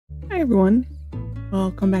Hi everyone,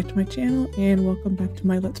 welcome back to my channel and welcome back to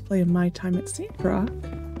my Let's Play of my time at Sandrock.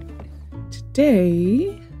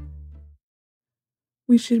 Today,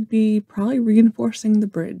 we should be probably reinforcing the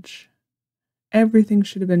bridge. Everything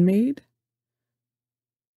should have been made.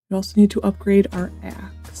 We also need to upgrade our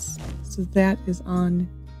axe, so that is on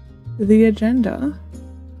the agenda.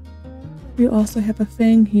 We also have a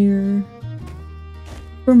fang here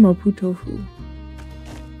for Mopu Tofu.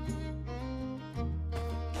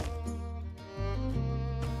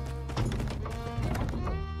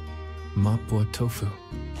 Mapua tofu.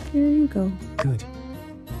 Here you go. Good.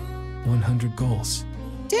 100 goals.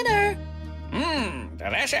 Dinner!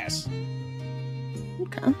 Delicious.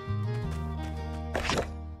 Okay.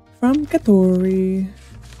 From Katori.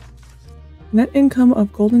 Net income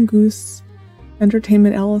of Golden Goose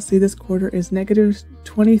Entertainment LLC this quarter is negative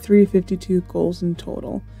 2352 goals in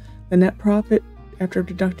total. The net profit after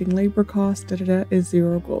deducting labor costs is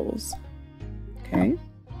 0 goals. Okay.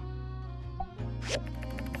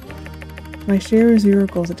 My share is 0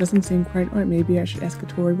 goals. It doesn't seem quite right. Maybe I should ask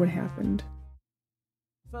Katori what happened.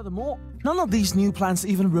 Furthermore, none of these new plans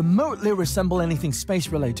even remotely resemble anything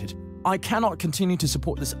space-related. I cannot continue to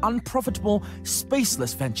support this unprofitable,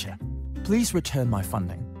 spaceless venture. Please return my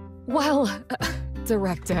funding. Well,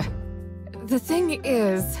 Director, the thing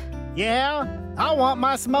is... Yeah, I want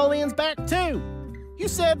my simoleons back too. You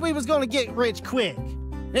said we was gonna get rich quick.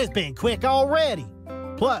 It's been quick already.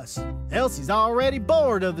 Plus, Elsie's already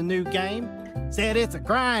bored of the new game. Said it's a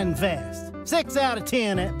grind fest. 6 out of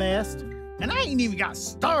 10 at best. And I ain't even got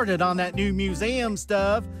started on that new museum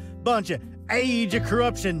stuff. Bunch of age of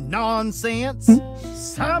corruption nonsense.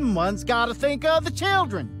 Someone's gotta think of the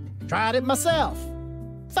children. Tried it myself.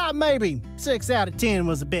 Thought maybe 6 out of 10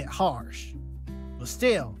 was a bit harsh. But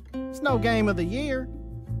still, it's no game of the year.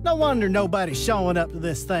 No wonder nobody's showing up to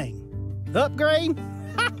this thing. Upgrade?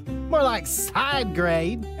 More like side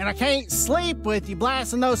grade. And I can't sleep with you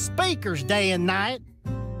blasting those speakers day and night.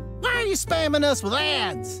 Why are you spamming us with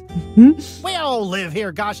ads? We all live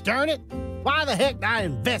here, gosh darn it. Why the heck did I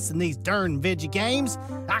invest in these darn video games?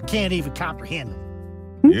 I can't even comprehend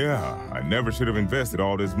them. Yeah, I never should have invested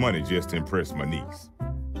all this money just to impress my niece.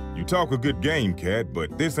 You talk a good game, Cat,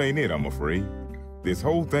 but this ain't it, I'm afraid. This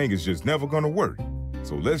whole thing is just never gonna work.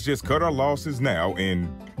 So let's just cut our losses now and...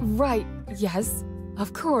 Right, yes,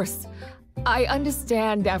 of course. I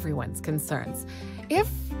understand everyone's concerns. If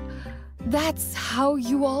that's how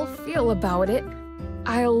you all feel about it,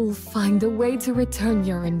 I'll find a way to return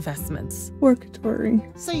your investments. Poor Katori.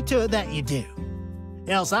 See to it that you do.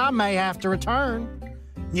 Else I may have to return.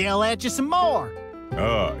 Yell at you some more.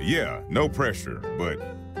 Yeah, no pressure, but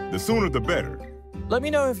the sooner the better. Let me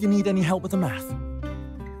know if you need any help with the math.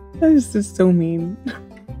 That is just so mean.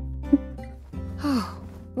 Oh,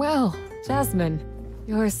 well, Jasmine,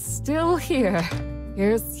 you're still here.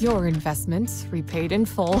 Here's your investment, repaid in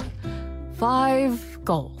full. 5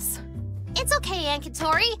 goals. It's okay, Aunt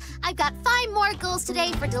Katori. I've got 5 more goals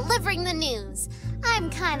today for delivering the news. I'm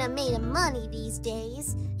kinda made of money these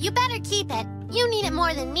days. You better keep it. You need it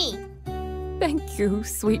more than me. Thank you,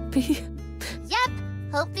 sweet pea. Yep.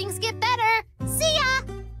 Hope things get better. See ya!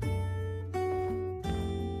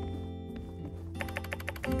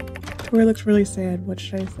 Katori looks really sad. What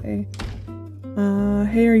should I say?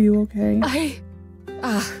 Hey, are you okay?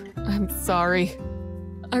 I'm sorry.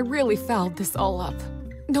 I really fouled this all up.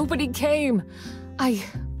 Nobody came. I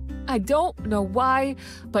don't know why,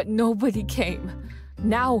 but nobody came.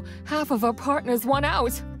 Now, half of our partners won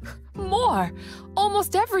out. More!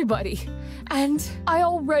 Almost everybody. And I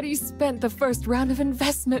already spent the first round of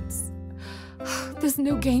investments. This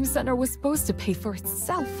new game center was supposed to pay for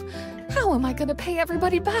itself. How am I gonna pay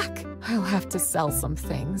everybody back? I'll have to sell some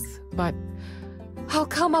things, but I'll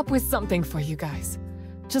come up with something for you guys.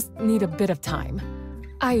 Just need a bit of time.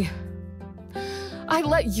 I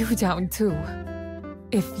let you down too.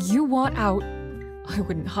 If you want out, I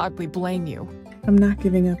wouldn't hardly blame you. I'm not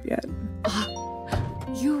giving up yet.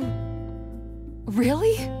 You...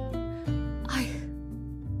 Really?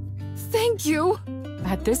 Thank you!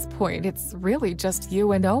 At this point, it's really just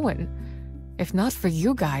you and Owen. If not for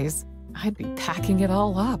you guys, I'd be packing it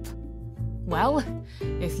all up. Well,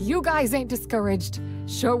 if you guys ain't discouraged,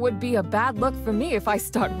 sure would be a bad look for me if I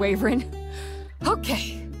start wavering.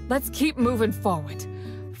 Okay, let's keep moving forward.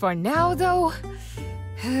 For now, though,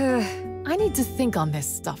 I need to think on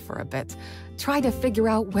this stuff for a bit. Try to figure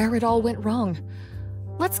out where it all went wrong.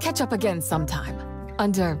 Let's catch up again sometime,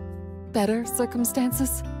 under better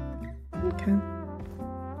circumstances. Okay.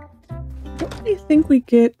 Don't really think we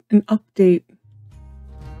get an update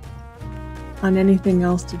on anything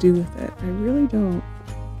else to do with it. I really don't.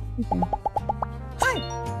 Okay.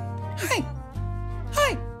 Hi!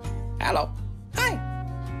 hello. Hi.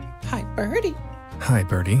 Hi, birdie. Hi,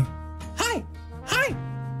 Birdie. Hi. Hi.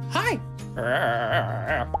 Hi.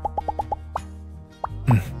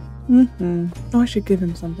 Oh, I should give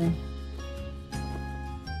him something.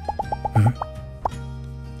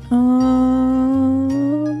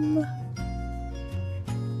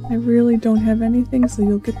 I really don't have anything, so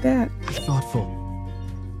you'll get that. Thoughtful.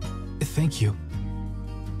 Thank you.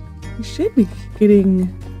 You should be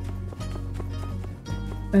getting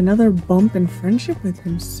another bump in friendship with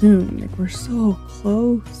him soon. Like, we're so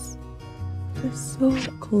close. We're so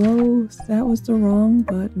close. That was the wrong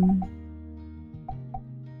button.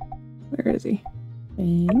 Where is he?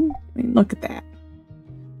 Bang. I mean, look at that.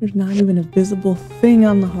 There's not even a visible thing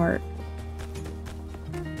on the heart.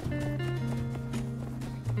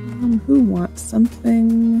 Who wants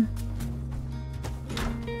something?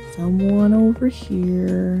 Someone over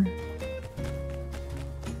here.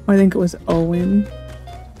 Oh, I think it was Owen.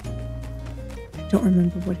 I don't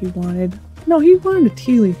remember what he wanted. No, he wanted a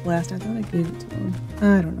tea leaf last. I thought I gave it to him.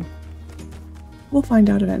 I don't know. We'll find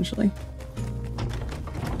out eventually.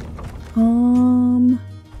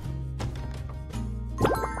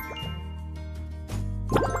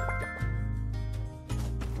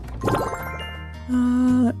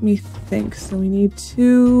 Let me think. So we need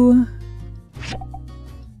to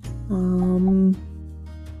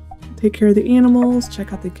take care of the animals,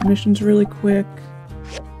 check out the commissions really quick,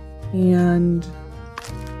 and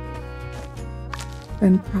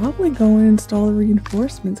then probably go and install the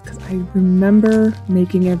reinforcements because I remember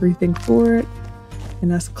making everything for it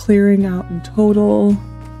and us clearing out in total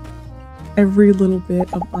every little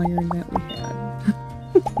bit of iron that we had.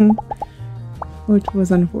 Which was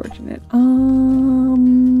unfortunate.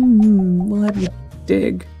 We'll have you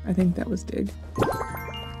dig. I think that was dig.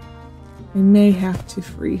 I may have to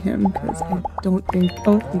free him because I don't think...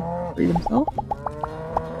 Oh, he freed himself.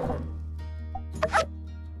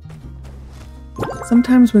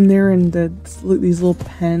 Sometimes when they're in these little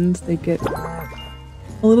pens, they get a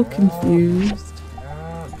little confused.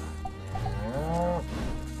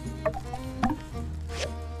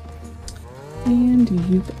 And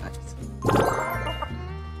you guys.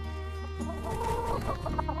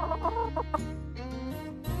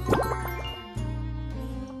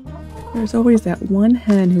 There's always that one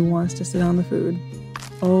hen who wants to sit on the food.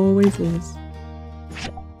 Always is.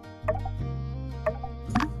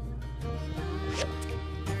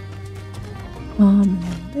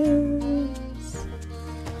 This.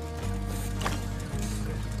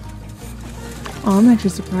 Oh, I'm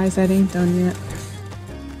actually surprised that ain't done yet.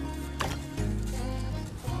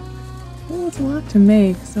 Well, it's a lot to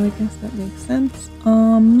make, so I guess that makes sense.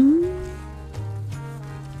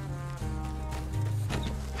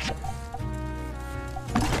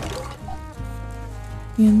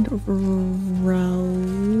 And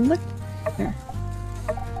relic. There.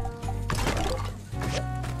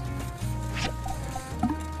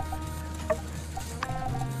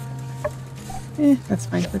 That's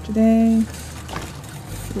fine for today.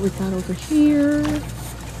 What we got over here.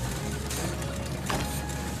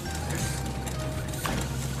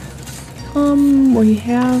 We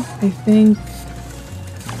have, I think,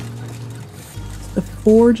 the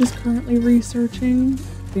Forge is currently researching. I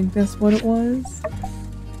think that's what it was.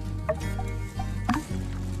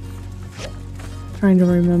 Trying to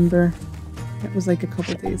remember. It was like a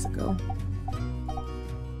couple days ago.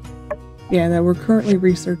 Yeah, that we're currently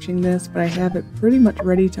researching this, but I have it pretty much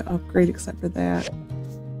ready to upgrade except for that.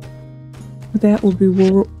 But that will be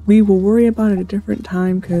we will worry about it at a different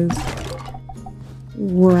time because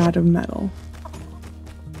we're out of metal.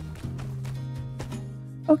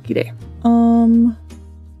 Okie day.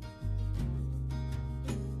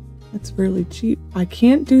 That's really cheap. I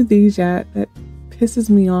can't do these yet. That pisses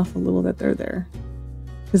me off a little that they're there.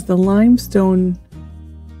 Because the limestone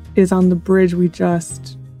is on the bridge we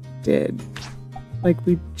just did. Like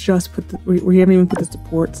we just put the, we haven't even put the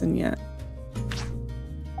supports in yet.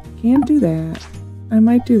 Can't do that. I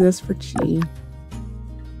might do this for chi.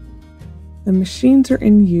 The machines are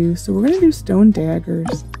in use, so we're gonna do stone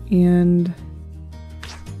daggers and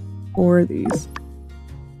 4 of these.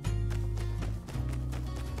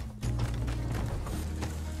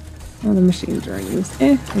 Oh, the machines are in use.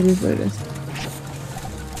 It is what it is.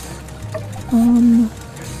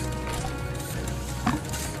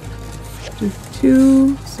 Do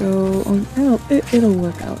 2, so it'll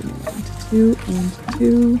work out in the end. 2 and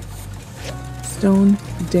 2. Stone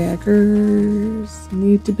daggers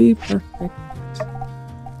need to be perfect.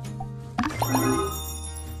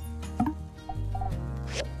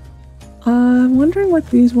 I'm wondering what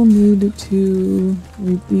these will need to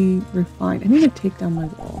be refined. I need to take down my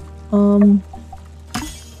wall.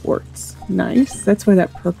 quartz. Nice. That's why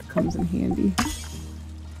that perk comes in handy.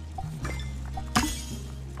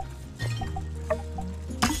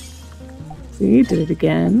 See, did it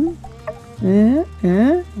again.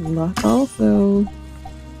 Luck also.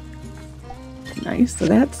 Nice, so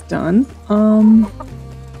that's done.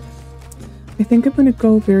 I think I'm gonna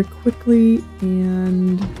go very quickly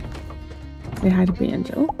and say hi to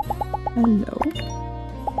Banjo. Hello.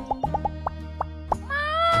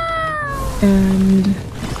 And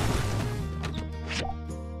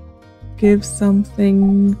give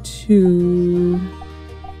something to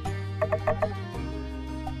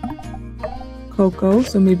Coco,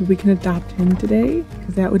 so maybe we can adopt him today,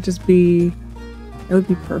 because that would be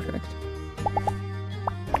perfect.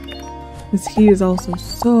 Because he is also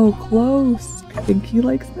so close. I think he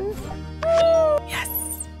likes this. Yes!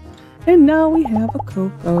 And now we have a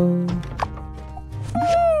Coco.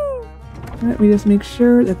 Let me just make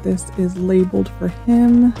sure that this is labeled for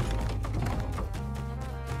him.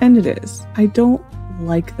 And it is. I don't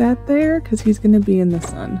like that there, because he's going to be in the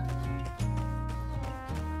sun.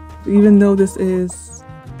 Even though this is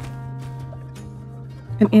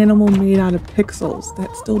an animal made out of pixels,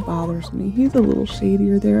 that still bothers me. He's a little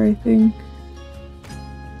shadier there, I think.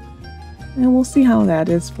 And we'll see how that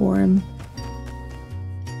is for him.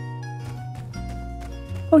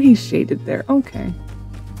 Oh, he's shaded there. Okay.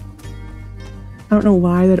 I don't know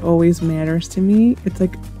why that always matters to me. It's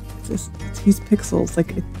like, he's pixels.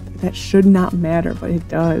 Like, that should not matter, but it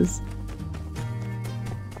does.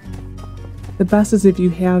 The best is if you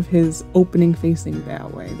have his opening facing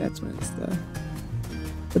that way. That's when it's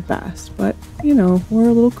the best. But, you know, we're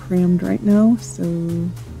a little crammed right now, so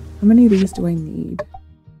how many of these do I need?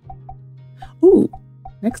 Ooh,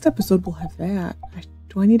 next episode we'll have that.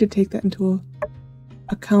 Do I need to take that into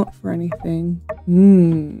account for anything?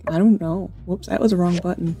 I don't know. Whoops, that was a wrong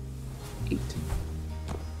button. 8.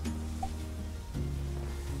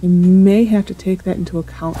 I may have to take that into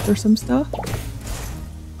account for some stuff.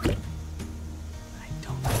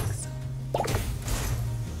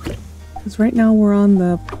 Because right now we're on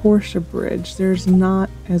the Porsche bridge. There's not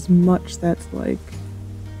as much that's like...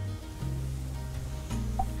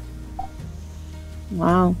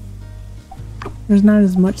 Wow. There's not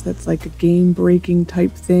as much that's like a game-breaking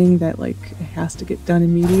type thing that like it has to get done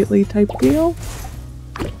immediately type deal.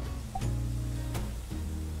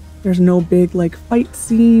 There's no big like fight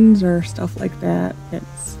scenes or stuff like that.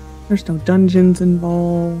 There's no dungeons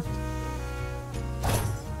involved.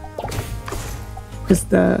 Because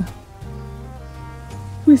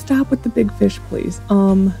Can we stop with the big fish, please?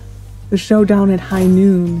 The showdown at high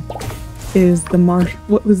noon is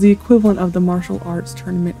what was the equivalent of the martial arts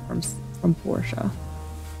tournament from Porsche.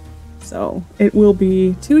 So it will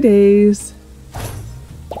be 2 days.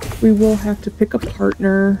 We will have to pick a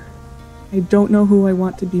partner. I don't know who I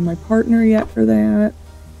want to be my partner yet for that.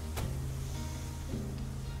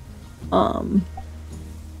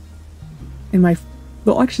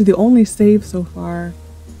 Actually the only save so far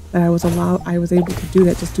that I was able to do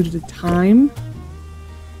that just due to the time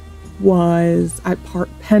was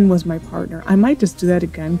Penn was my partner. I might just do that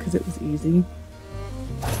again because it was easy.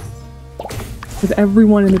 Because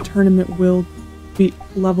everyone in the tournament will be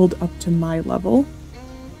leveled up to my level.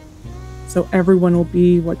 So everyone will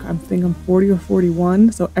be, like, I'm 40 or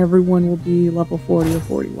 41, so everyone will be level 40 or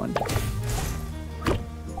 41.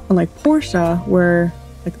 Unlike Porsche, where,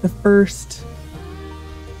 like, the first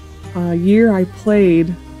year I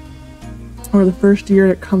played, or the first year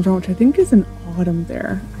that comes around, which I think is in autumn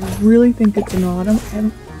there. I really think it's in autumn,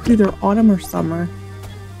 and either autumn or summer.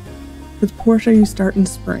 With Porsche, you start in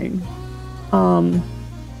spring.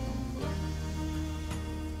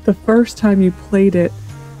 The first time you played it,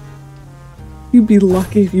 you'd be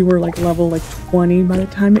lucky if you were like level like 20 by the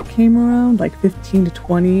time it came around, like 15 to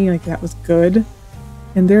 20, like that was good.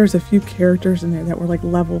 And there's a few characters in there that were like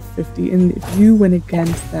level 50, and if you went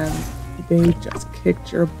against them, they just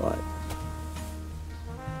kicked your butt.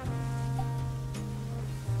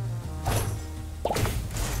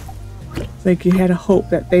 It's like you had to hope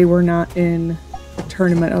that they were not in the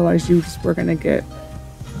tournament, otherwise you just were gonna get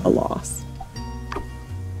a loss.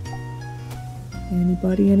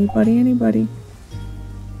 Anybody, anybody, anybody?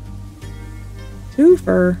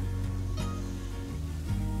 Twofer.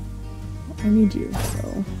 I need you,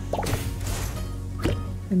 so.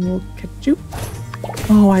 And we'll catch you.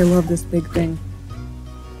 Oh, I love this big thing.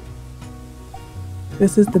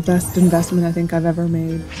 This is the best investment I think I've ever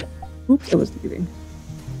made. Oops, it was leaving.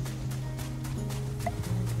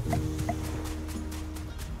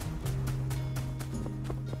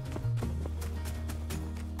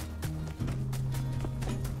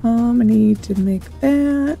 I need to make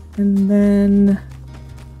that, and then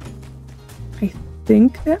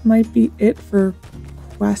think that might be it for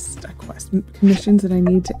commissions that I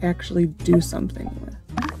need to actually do something with.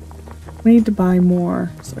 We need to buy more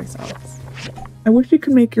soy sauce. I wish you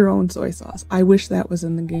could make your own soy sauce. I wish that was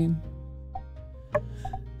in the game.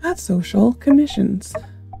 Not social, commissions.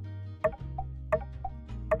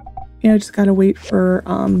 Yeah, I just gotta wait for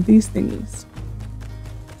these thingies.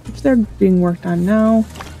 Which they're being worked on now.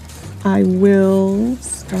 I will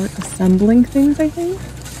start assembling things, I think.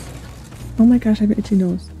 Oh my gosh, I have an itchy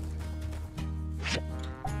nose.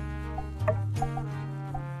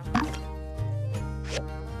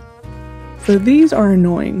 So these are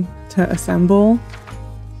annoying to assemble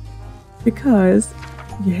because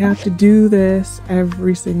you have to do this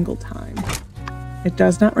every single time. It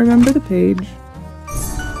does not remember the page.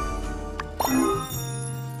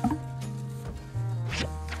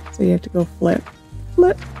 So you have to go flip,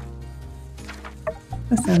 flip,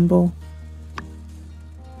 assemble.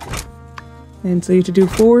 And so you have to do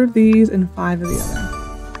 4 of these and 5 of the other.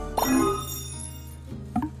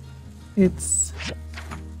 It's...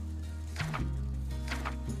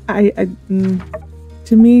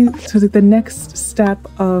 to me, so the next step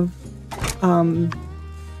of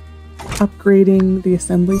upgrading the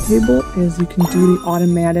assembly table is you can do the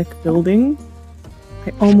automatic building.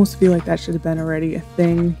 I almost feel like that should have been already a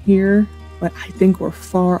thing here, but I think we're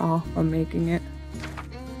far off from making it.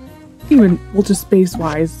 Even, well, just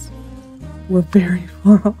space-wise, we're very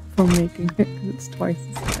far off from making it because it's twice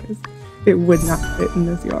the size. It would not fit in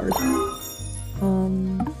this yard.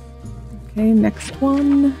 Okay, next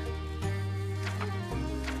one.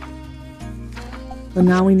 So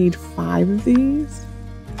now we need 5 of these.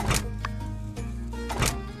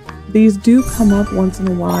 These do come up once in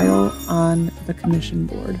a while on the commission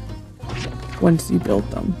board once you build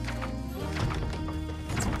them.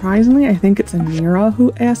 Surprisingly, I think it's Amira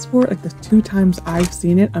who asked for it. Like the 2 times I've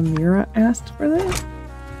seen it, Amira asked for this.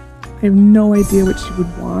 I have no idea what she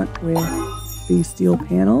would want with these steel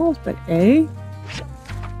panels, but I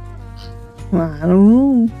don't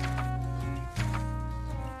know.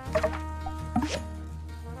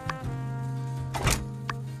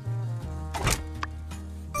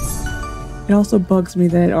 It also bugs me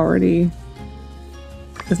that it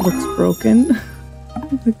looks broken.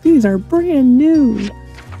 Like, these are brand new,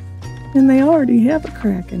 and they already have a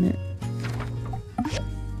crack in it.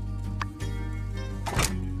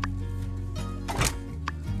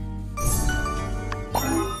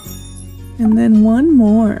 And then one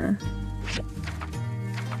more.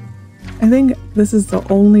 I think this is the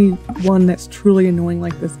only one that's truly annoying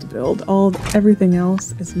like this to build. Everything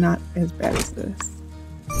else is not as bad as this.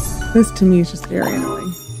 This to me is just very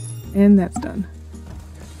annoying. And that's done.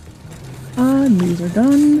 These are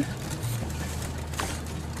done.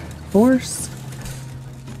 Of course.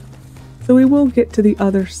 So we will get to the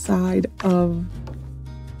other side of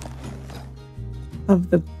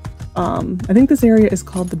the, I think this area is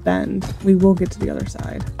called the Bend. We will get to the other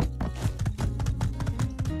side.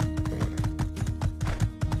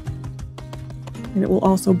 And it will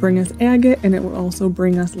also bring us agate, and it will also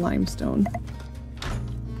bring us limestone.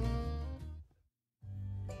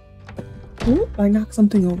 Oh, I knocked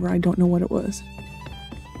something over. I don't know what it was.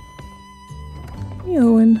 Hey,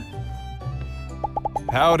 Owen.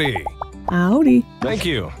 Howdy. Howdy. Thank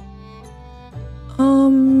you.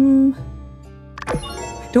 I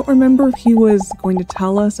don't remember if he was going to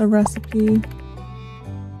tell us a recipe.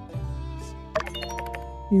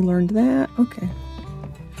 You learned that? Okay.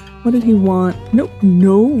 What did he want? Nope.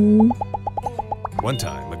 No. One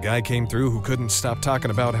time, a guy came through who couldn't stop talking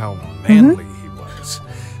about how manly he was.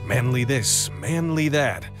 Manly this, manly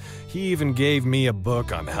that. He even gave me a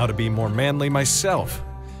book on how to be more manly myself.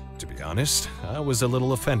 To be honest, I was a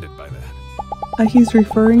little offended by that. He's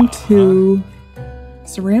referring to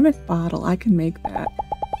ceramic bottle. I can make that.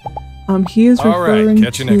 He is referring Alright,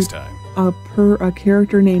 catch you to next time. a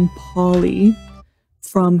character named Polly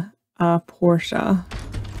from Portia.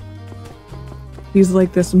 He's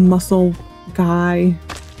like this muscle guy,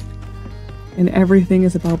 and everything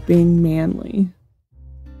is about being manly.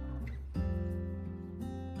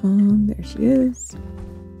 There she is.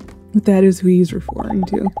 But that is who he's referring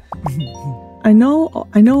to. I know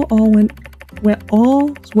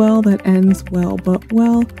all's well that ends well,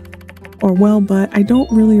 but I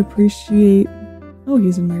don't really appreciate. Oh,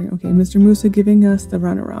 he's in my okay. Mr. Musa giving us the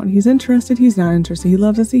runaround. He's interested. He's not interested. He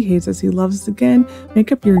loves us. He hates us. He loves us again.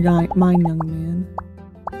 Make up your mind, young man.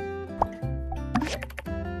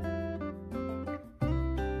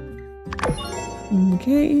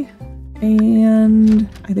 Okay. And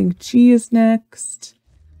I think Chi is next.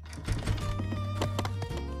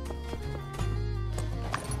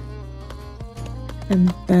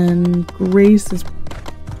 And then Grace is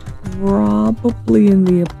probably in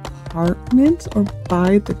the apartment or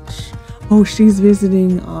by the... Oh, she's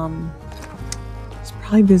visiting, she's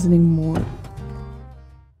probably visiting more.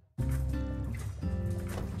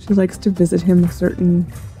 She likes to visit him on certain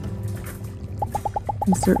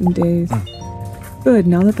days. Good,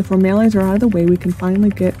 now that the formalities are out of the way, we can finally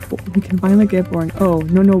get boring. Oh,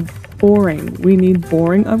 no, boring. We need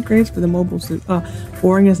boring upgrades for the mobile suit.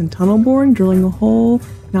 Boring as in tunnel boring, drilling a hole,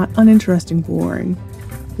 not uninteresting boring,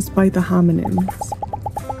 despite the homonyms.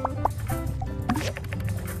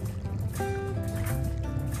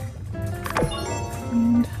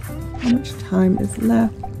 And how much time is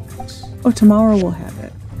left? Oh, tomorrow we'll have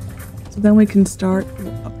it. So then we can start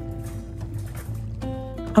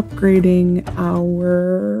upgrading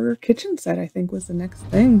our kitchen set, I think was the next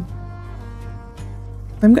thing.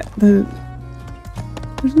 There's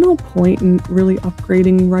no point in really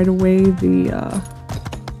upgrading right away the, oh,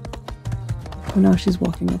 now she's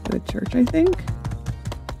walking up to the church, I think.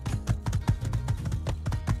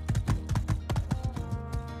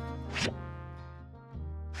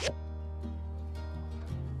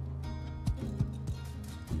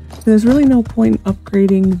 There's really no point in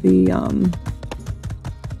upgrading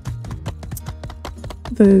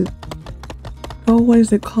oh, what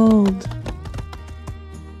is it called?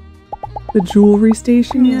 The jewelry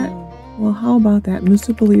station yet? Well, how about that?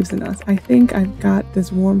 Musu believes in us. I think I've got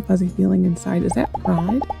this warm, fuzzy feeling inside. Is that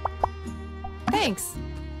pride? Thanks.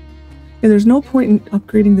 Yeah, there's no point in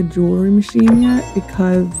upgrading the jewelry machine yet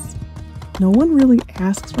because no one really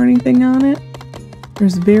asks for anything on it.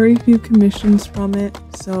 There's very few commissions from it,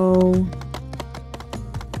 so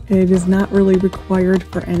it is not really required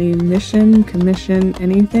for any mission, commission,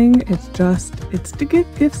 anything. It's to give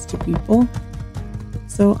gifts to people.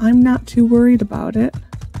 So I'm not too worried about it.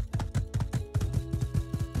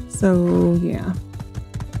 So yeah,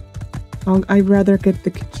 I'd rather get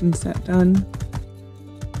the kitchen set done.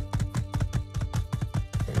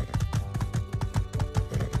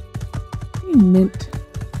 Mint.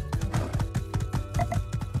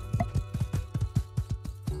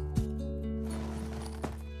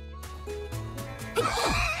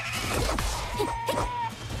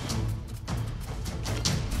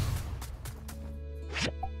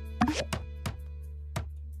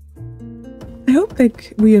 I hope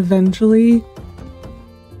that we eventually,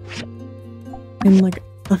 in like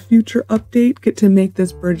a future update, get to make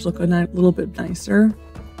this bridge look a little bit nicer.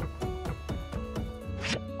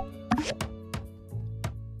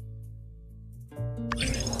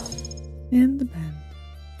 And the bend.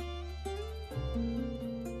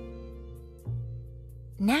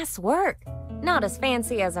 Nice work. Not as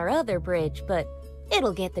fancy as our other bridge, but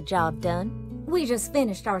it'll get the job done. We just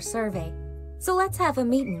finished our survey, so let's have a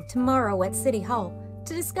meeting tomorrow at City Hall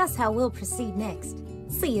to discuss how we'll proceed next.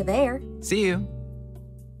 See you there. See you.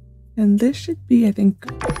 And this should be, I think,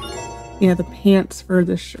 yeah, the pants for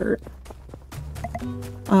the shirt.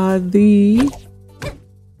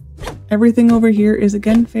 Everything over here is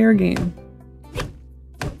again fair game.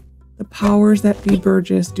 The powers that be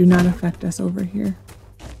Burgess do not affect us over here.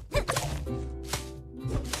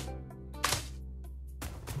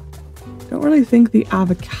 Don't really think the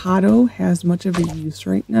avocado has much of a use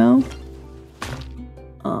right now.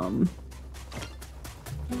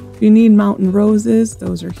 If you need mountain roses,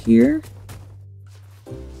 those are here.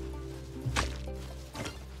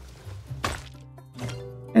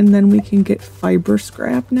 And then we can get fiber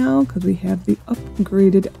scrap now because we have the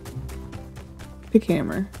upgraded pick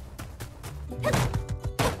hammer.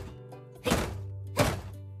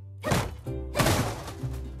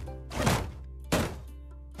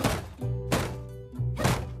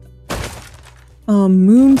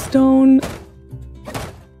 Moonstone,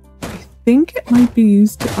 I think it might be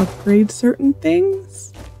used to upgrade certain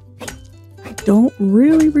things. I don't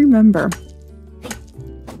really remember.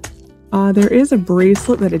 There is a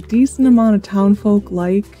bracelet that a decent amount of townfolk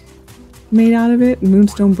like made out of it,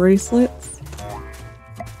 moonstone bracelets.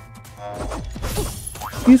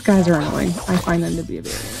 These guys are annoying. I find them to be a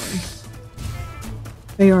bit annoying.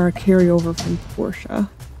 They are a carryover from Portia.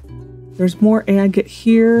 There's more agate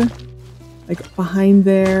here, like behind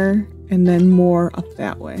there, and then more up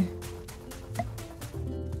that way.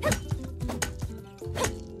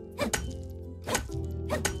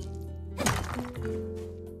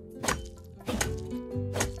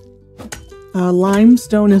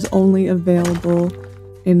 Limestone is only available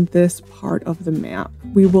in this part of the map.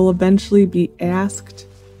 We will eventually be asked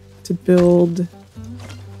to build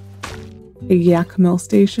a yak mill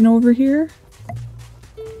station over here,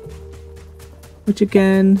 which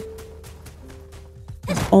again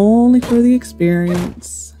is only for the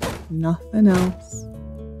experience, nothing else.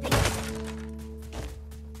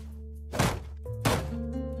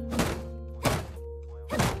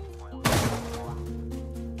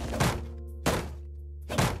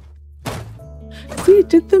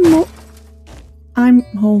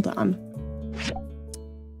 hold on.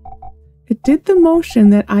 It did the motion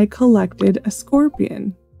that I collected a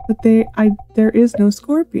scorpion, but there is no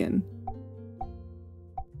scorpion.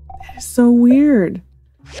 That is so weird.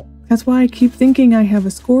 That's why I keep thinking I have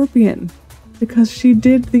a scorpion, because she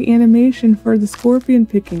did the animation for the scorpion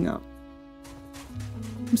picking up.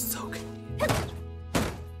 I'm so confused.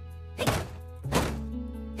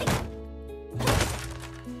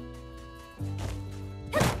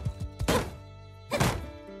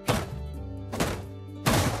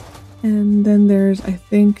 And then there's, I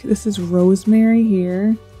think this is rosemary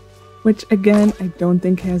here, which again, I don't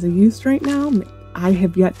think has a use right now. I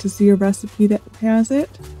have yet to see a recipe that has it.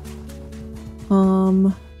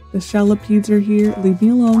 The shallot-peas are here. Leave me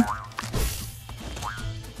alone.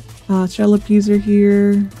 Shallot-peas are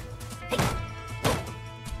here.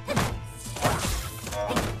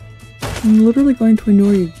 I'm literally going to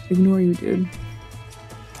ignore you, dude.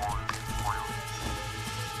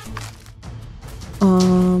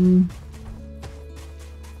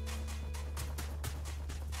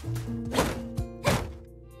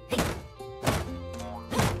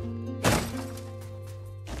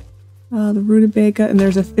 The rutabaga, and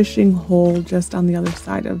there's a fishing hole just on the other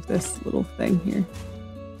side of this little thing here.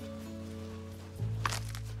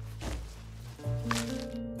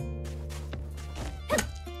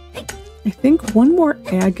 I think one more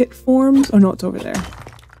agate forms. Oh no, it's over there.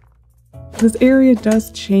 This area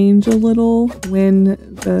does change a little when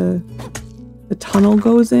the tunnel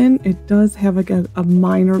goes in. It does have like a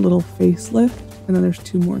minor little facelift, and then there's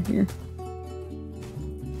two more here.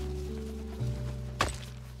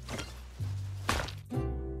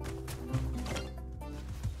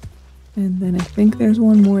 And then I think there's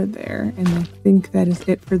one more there, and I think that is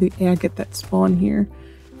it for the agate that spawn here.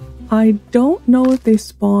 I don't know if they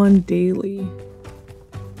spawn daily.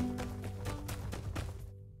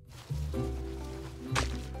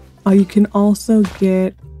 You can also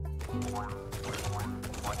get...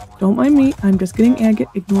 Don't mind me, I'm just getting agate.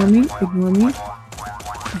 Ignore me, ignore me.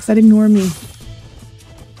 I said ignore me.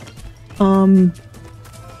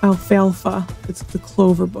 Alfalfa. It's the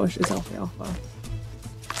clover bush is alfalfa.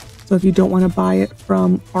 So if you don't want to buy it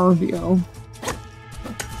from Arvio,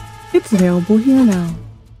 it's available here now.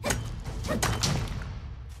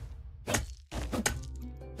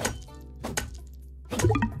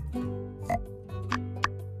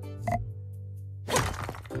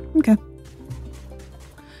 Okay.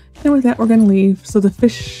 And with that, we're gonna leave. So the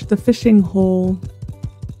fishing hole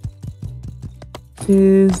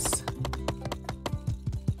is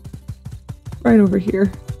right over here.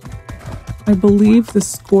 I believe the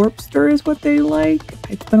scorpster is what they like.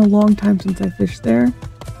 It's been a long time since I fished there.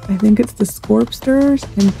 I think it's the scorpsters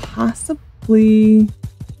and possibly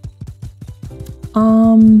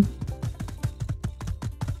I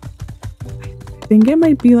think it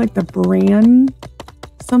might be like the bran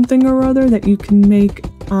something or other that you can make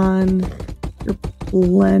on your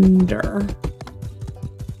blender.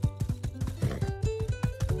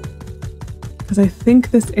 Because I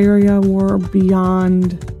think this area were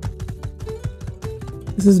beyond.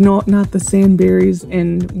 This is not the sandberries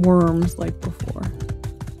and worms like before.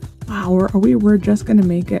 Wow, we're just gonna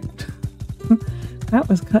make it. That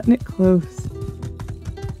was cutting it close.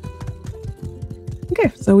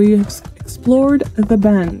 Okay, so we have explored the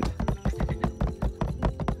bend.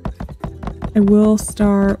 I will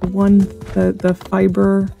start the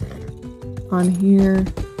fiber on here.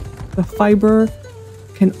 The fiber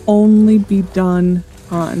can only be done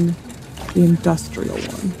on the industrial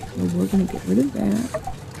one. So we're gonna get rid of that.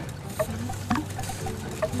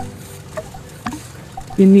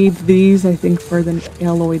 You need these, I think, for the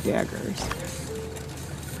alloy daggers.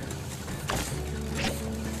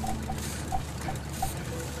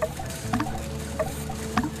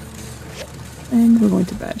 And we're going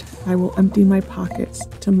to bed. I will empty my pockets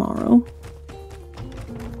tomorrow.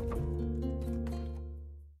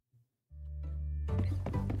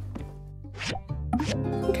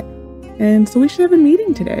 Okay. And so we should have a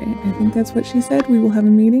meeting today. I think that's what she said. We will have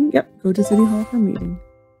a meeting. Yep, go to City Hall for a meeting.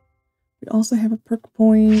 We also have a perk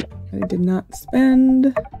point that I did not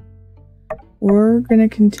spend. We're going to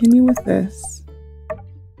continue with this.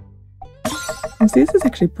 And see, this is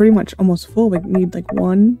actually pretty much almost full. We need like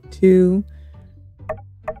 1, 2...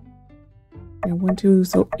 Yeah, 1, 2,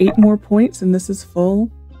 so 8 more points, and this is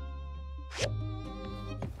full.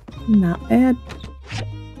 Not bad.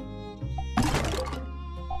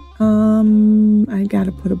 I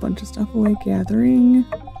gotta put a bunch of stuff away. Gathering.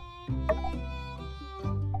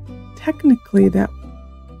 Technically, that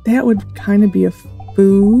would kind of be a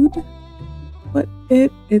food, but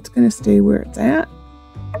it's gonna stay where it's at.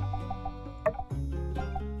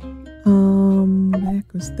 That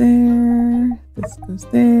goes there. This goes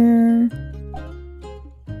there.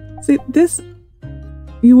 See, this,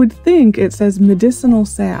 you would think it says medicinal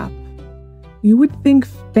sap. You would think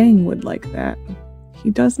Fang would like that. He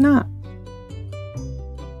does not.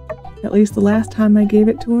 At least the last time I gave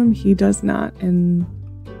it to him, he does not, and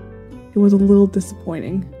it was a little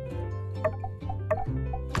disappointing.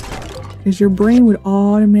 Because your brain would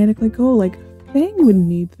automatically go like, Fang would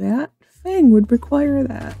need that. Fang would require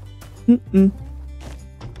that. Mm-mm.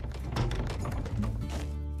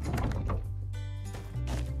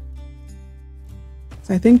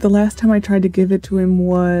 So I think the last time I tried to give it to him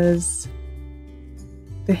was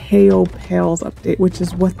the Heyo Pals update, which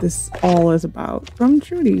is what this all is about. From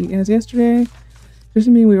Trudy, as yesterday, just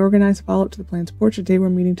mean we organized a follow-up to the plan's porch. Today we're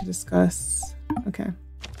meeting to discuss. Okay.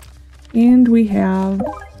 And we have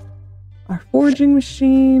our forging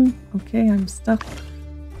machine. Okay, I'm stuck.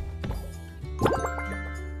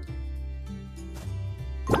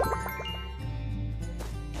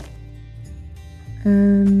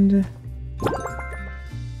 And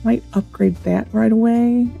might upgrade that right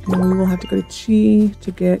away, and then we will have to go to Chi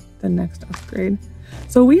to get the next upgrade.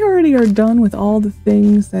 So we already are done with all the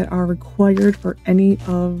things that are required for any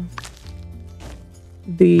of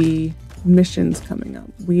the missions coming up.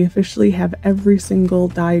 We officially have every single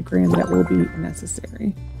diagram that will be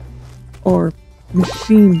necessary, or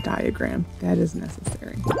machine diagram that is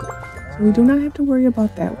necessary. So we do not have to worry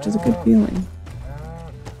about that, which is a good feeling.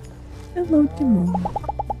 Hello, Timon.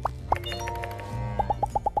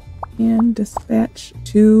 And dispatch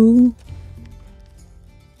to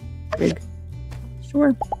Big.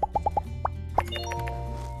 Sure.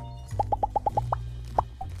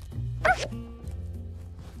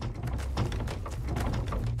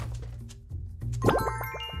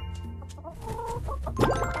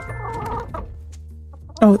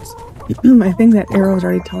 Oh, it's I think that arrow is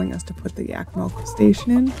already telling us to put the yak milk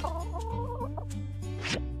station in.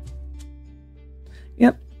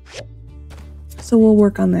 Yep. So we'll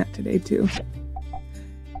work on that today too.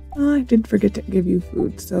 I did forget to give you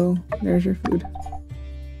food, so there's your food.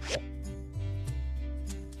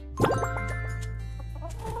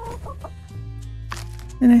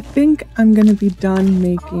 And I think I'm gonna be done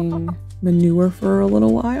making manure for a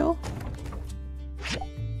little while.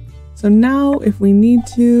 So now if we need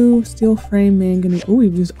to, steel frame manganese. Oh,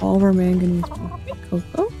 we've used all of our manganese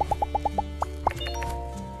cocoa.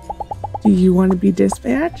 Do you want to be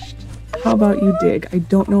dispatched? How about you dig? I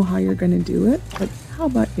don't know how you're gonna do it, but how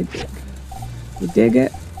about you dig? You dig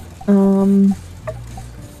it. Oh,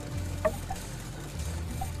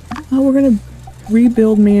 we're gonna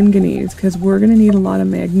rebuild manganese because we're gonna need a lot of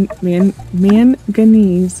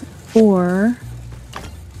manganese for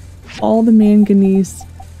all the manganese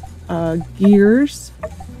gears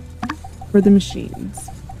for the machines.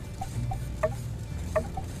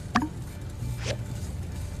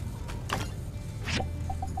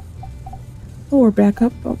 Oh, we're back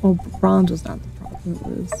up. Oh, bronze was not the problem. It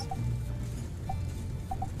was.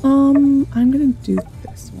 I'm gonna do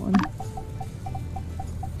this one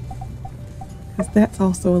because that's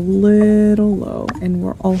also a little low, and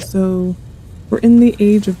we're in the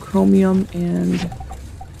age of chromium and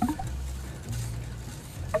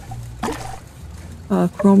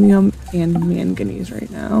manganese right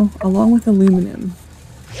now, along with aluminum.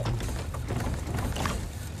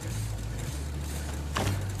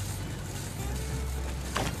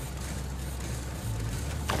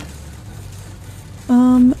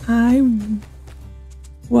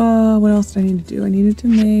 Well, what else did I need to do? I needed to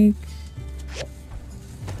make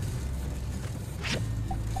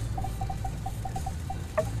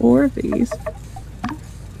four of these.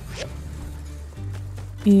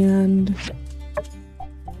 And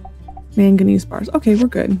manganese bars. Okay, we're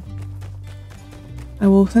good. I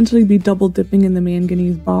will essentially be double dipping in the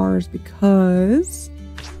manganese bars because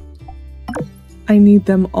I need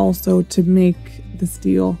them also to make the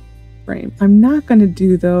steel frame. I'm not going to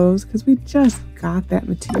do those because we just got that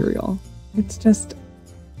material. It's just,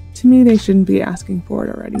 to me, they shouldn't be asking for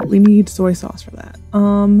it already. We need soy sauce for that.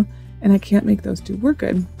 And I can't make those two. We're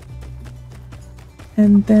good.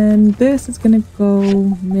 And then this is going to go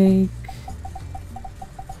make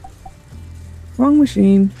wrong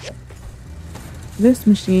machine. This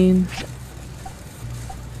machine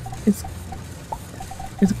is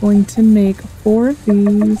going to make 4 of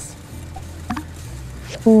these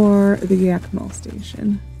for the Yakmal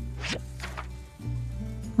station.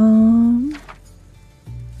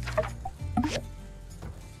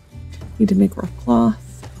 Need to make rough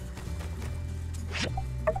cloth.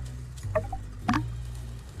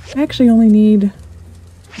 I actually only need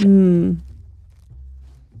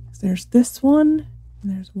there's this one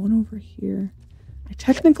And there's one over here. I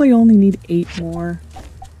technically only need 8 more.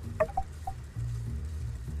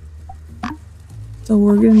 So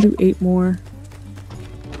we're gonna do 8 more.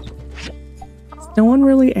 No one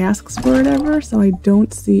really asks for it ever, so I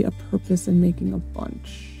don't see a purpose in making a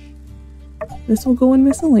bunch. This will go in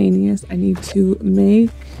miscellaneous. I need to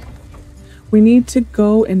make... We need to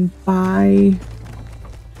go and buy...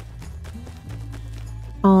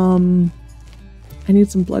 I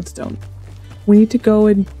need some bloodstone. We need to go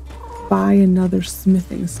and buy another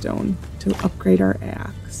smithing stone to upgrade our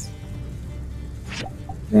axe.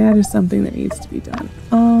 That is something that needs to be done.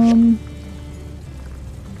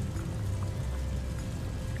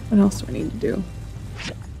 What else do I need to do?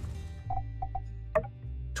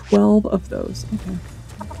 12 of those. Okay.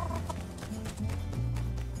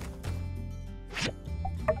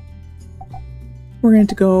 We're going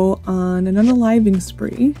to go on an unaliving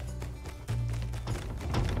spree.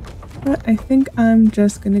 But I think I'm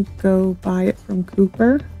just going to go buy it from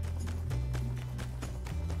Cooper.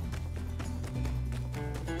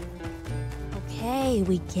 Okay,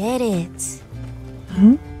 we get it.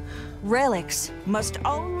 Huh? Relics must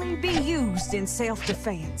only be used in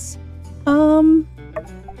self-defense. I'll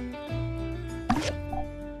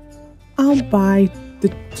buy the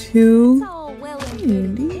 2. It's all well and good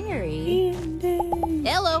in theory.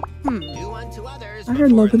 Hello. I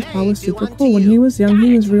heard Logan's Pa was super cool. When he was young,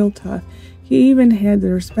 he was real tough. He even had the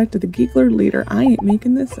respect of the Geekler leader. I ain't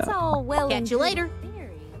making this It's up. all well and Catch you good later. in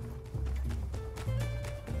theory.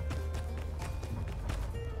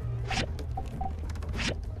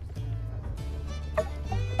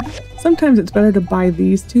 Sometimes it's better to buy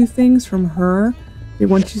these 2 things from her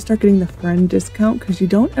once you start getting the friend discount, because you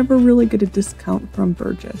don't ever really get a discount from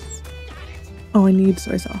Burgess. Oh, I need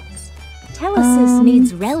soy sauce. Telesis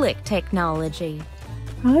needs relic technology.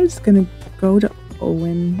 I'm just gonna go to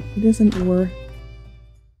Owen. It isn't worth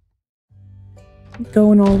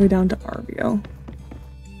going all the way down to Arvio.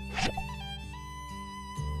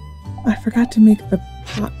 I forgot to make the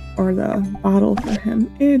pot or the bottle for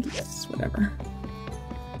him. It's whatever.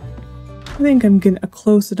 I think I'm getting a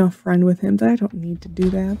close enough friend with him that I don't need to do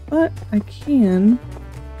that, but I can.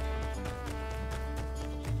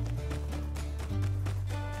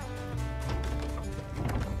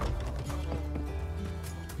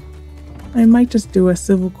 I might just do a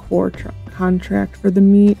civil core contract for the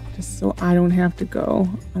meat, just so I don't have to go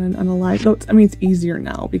on an unalived. Though I mean, it's easier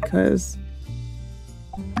now because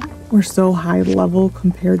we're so high level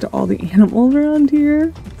compared to all the animals around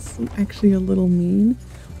here. It's actually a little mean.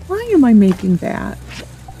 Why am I making that?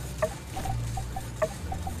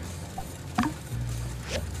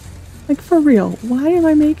 Like, for real, why am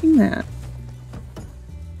I making that?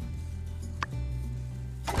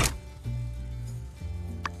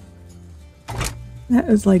 That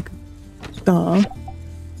is like, duh.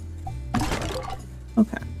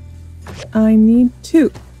 Okay. I need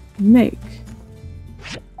to make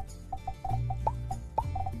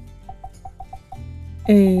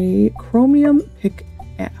a chromium pickaxe.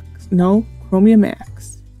 No, chromium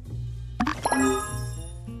axe.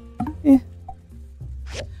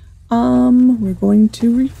 We're going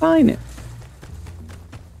to refine it.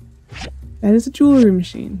 That is a jewelry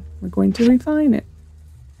machine. We're going to refine it.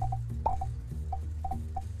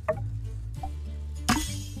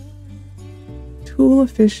 Tool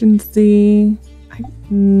efficiency.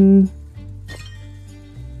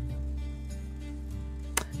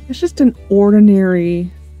 It's just an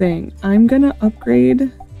ordinary thing. I'm gonna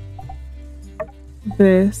upgrade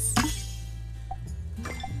this.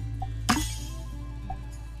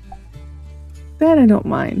 That I don't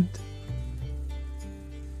mind.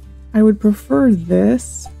 I would prefer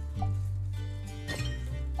this.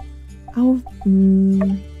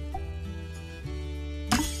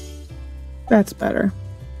 That's better.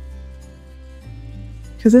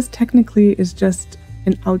 Because this technically is just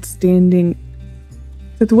an outstanding.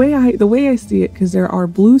 But the way I see it, because there are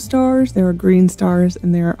blue stars, there are green stars,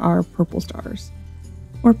 and there are purple stars,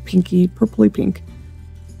 or pinky, purpley pink.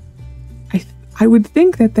 I would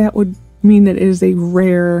think that that would mean that it is a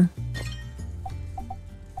rare,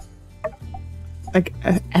 like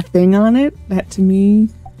a thing on it. That to me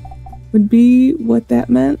would be what that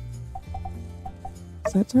meant.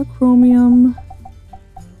 So that's our chromium.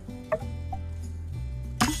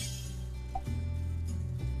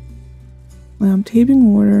 Well, I'm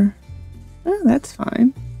taping water. Oh, that's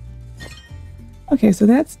fine. Okay, so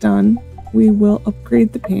that's done. We will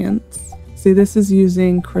upgrade the pants. See, this is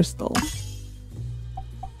using crystal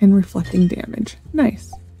and reflecting damage.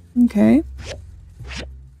 Nice. Okay.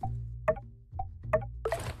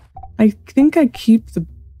 I think I keep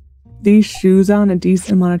these shoes on a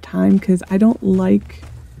decent amount of time because I don't like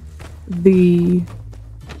the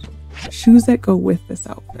shoes that go with this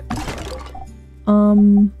outfit.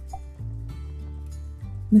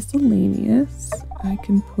 Miscellaneous. I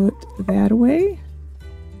can put that away.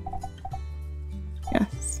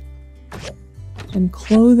 Yes. And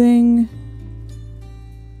clothing.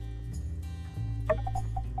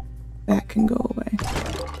 That can go away.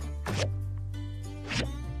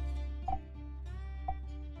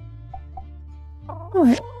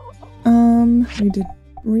 Alright. I need to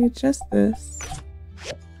readjust this.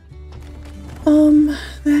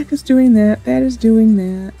 That is doing that. That is doing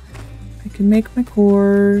that. I can make my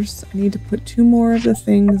cores. I need to put 2 more of the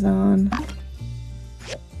things on.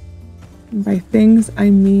 And by things,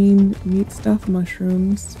 I mean meat stuffed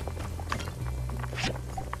mushrooms.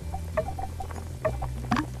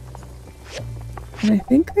 And I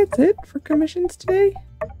think that's it for commissions today?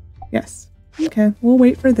 Yes. Okay, we'll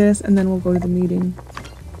wait for this and then we'll go to the meeting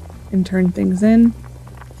and turn things in.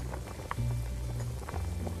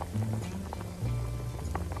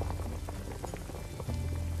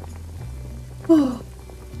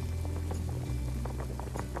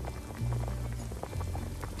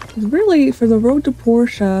 Really, for the road to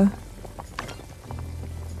Portia,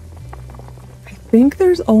 I think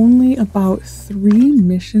there's only about 3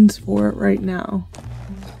 missions for it right now.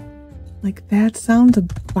 Like, that sounds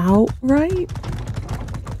about right.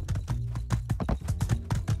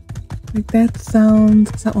 Like, that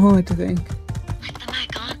sounds... It's not all I like to think. Like the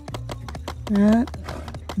mic on. That,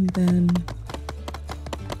 and then...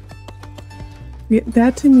 Yeah,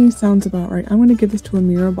 that to me sounds about right. I'm gonna give this to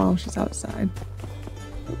Amira while she's outside.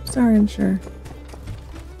 Oops, sorry, I'm sure.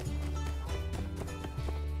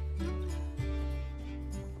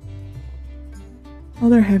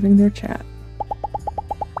 While they're having their chat.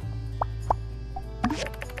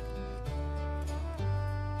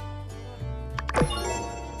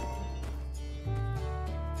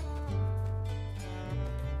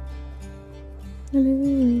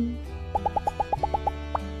 Hello.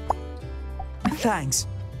 Thanks.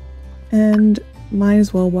 And might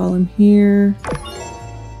as well while I'm here.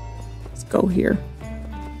 Let's go here.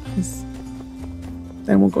 'Cause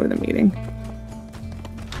then we'll go to the meeting.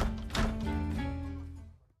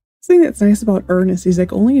 The thing that's nice about Ernest, he's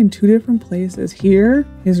like only in 2 different places. Here,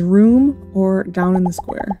 his room, or down in the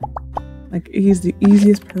square. Like, he's the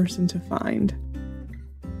easiest person to find.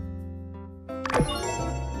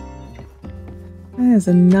 That is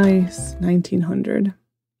a nice 1900.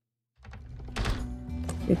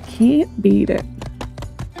 You can't beat it.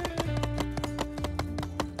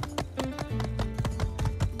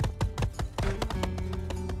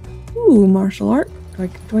 Ooh, martial art.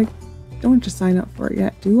 Don't just sign up for it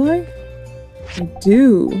yet, do I? I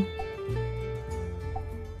do.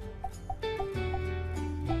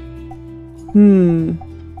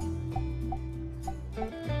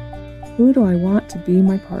 Who do I want to be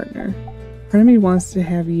my partner? Part of me wants to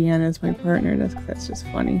have Yan as my partner. That's just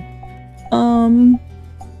funny. I'm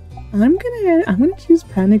gonna choose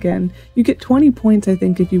Pen again. You get 20 points, I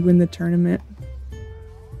think, if you win the tournament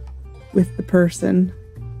with the person.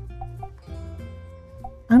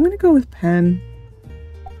 I'm gonna go with Pen.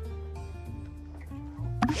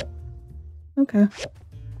 Okay.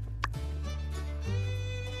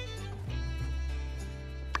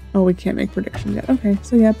 Oh, we can't make predictions yet. Okay,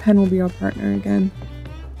 so yeah, Pen will be our partner again.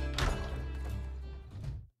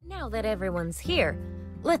 Now that everyone's here,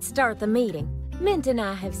 let's start the meeting. Mint and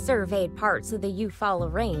I have surveyed parts of the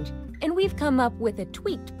Eufaula Range, and we've come up with a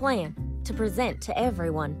tweaked plan to present to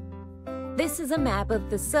everyone. This is a map of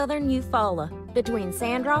the southern Eufaula between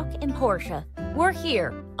Sandrock and Portia. We're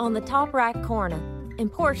here on the top right corner,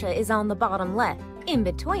 and Portia is on the bottom left. In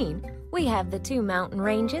between, we have the 2 mountain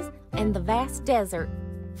ranges and the vast desert.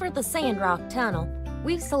 For the Sandrock Tunnel,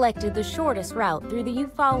 we've selected the shortest route through the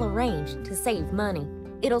Eufaula Range to save money.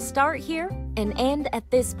 It'll start here and end at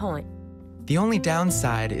this point. The only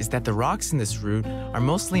downside is that the rocks in this route are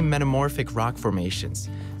mostly metamorphic rock formations,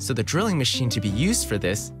 so the drilling machine to be used for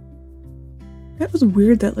this... That was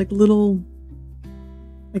weird, that little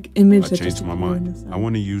image I that changed just my mind. I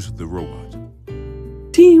want to use the robot.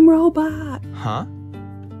 Team Robot! Huh?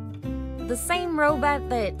 The same robot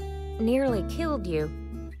that nearly killed you.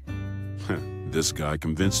 This guy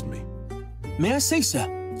convinced me. May I say, sir,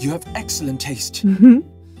 you have excellent taste.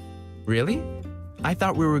 Really? I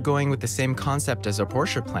thought we were going with the same concept as our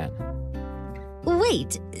Porsche plan.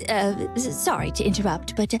 Wait, sorry to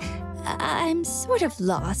interrupt, but I'm sort of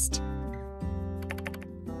lost.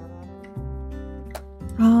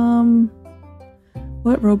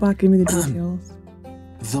 What robot? Give me the details.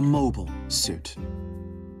 The mobile suit.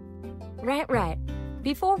 Right.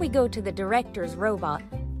 before we go to the director's robot,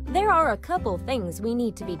 there are a couple things we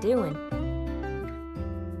need to be doing.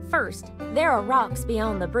 First, there are rocks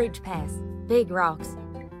beyond the bridge pass. Big rocks.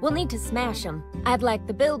 We'll need to smash them. I'd like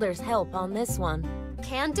the builder's help on this one.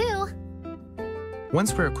 Can do.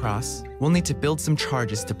 Once we're across, we'll need to build some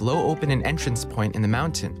charges to blow open an entrance point in the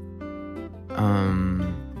mountain.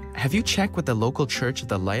 Have you checked with the local Church of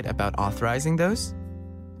the Light about authorizing those?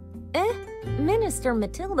 Minister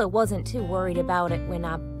Matilda wasn't too worried about it when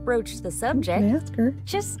I broached the subject. Ask her.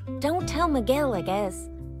 Just don't tell Miguel, I guess.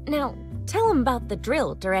 Now, tell him about the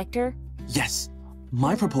drill, Director. Yes.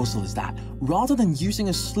 My proposal is that, rather than using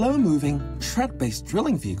a slow-moving, tread-based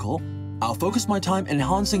drilling vehicle, I'll focus my time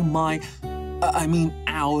enhancing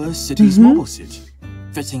our city's mobile suit.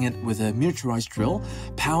 Fitting it with a miniaturized drill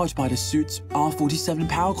powered by the suit's R47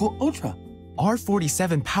 Power Core Ultra.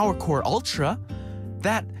 R47 Power Core Ultra?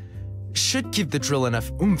 That should give the drill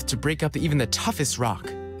enough oomph to break up even the toughest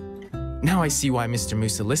rock. Now I see why Mr.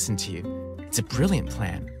 Musa listened to you. It's a brilliant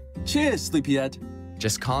plan. Cheers, Sleepyhead.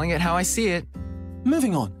 Just calling it how I see it.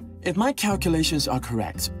 Moving on. If my calculations are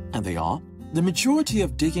correct, and they are, the majority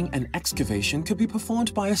of digging and excavation could be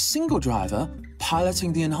performed by a single driver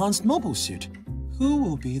piloting the enhanced mobile suit. Who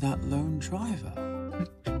will be that lone driver?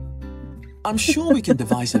 I'm sure we can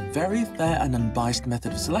devise a very fair and unbiased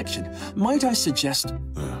method of selection. Might I suggest...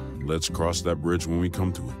 Let's cross that bridge when we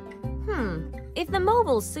come to it. If the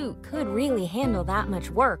mobile suit could really handle that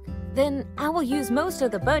much work, then I will use most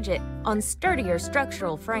of the budget on sturdier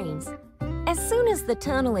structural frames. As soon as the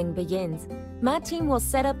tunneling begins, my team will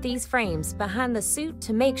set up these frames behind the suit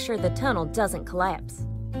to make sure the tunnel doesn't collapse.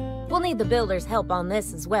 We'll need the builder's help on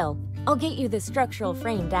this as well. I'll get you the structural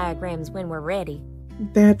frame diagrams when we're ready.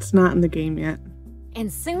 That's not in the game yet.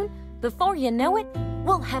 And soon, before you know it,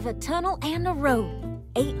 we'll have a tunnel and a road.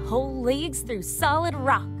 8 whole leagues through solid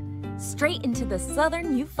rock, straight into the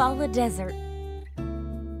southern Eufaula Desert.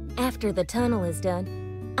 After the tunnel is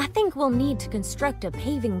done, I think we'll need to construct a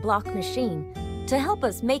paving block machine to help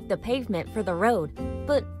us make the pavement for the road,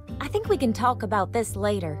 but I think we can talk about this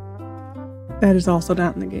later. That is also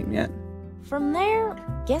not in the game yet. From there,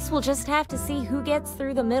 guess we'll just have to see who gets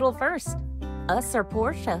through the middle first, us or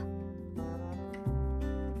Portia.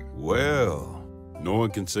 Well, no one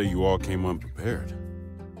can say you all came unprepared.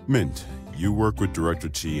 Mint, you work with Director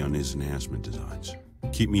T on his enhancement designs.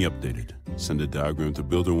 Keep me updated. Send a diagram to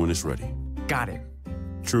Builder when it's ready. Got it.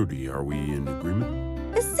 Trudy, are we in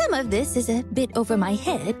agreement? Some of this is a bit over my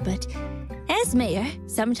head, but as mayor,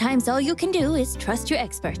 sometimes all you can do is trust your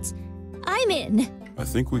experts. I'm in. I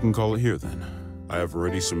think we can call it here then. I have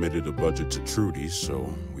already submitted a budget to Trudy,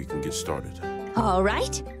 so we can get started. All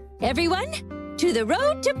right, everyone, to the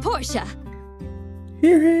road to Portia.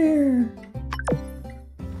 Here, here.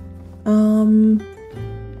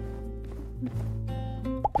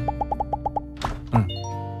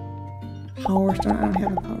 Power stone. I don't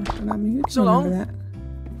have a power stone on me. You can remember that.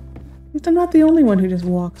 At least I'm not the only one who just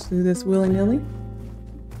walks through this willy-nilly.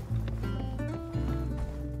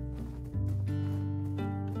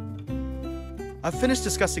 I've finished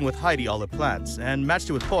discussing with Heidi all her plans and matched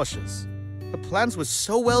it with Portia's. Her plans were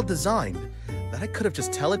so well designed that I could have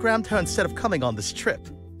just telegrammed her instead of coming on this trip.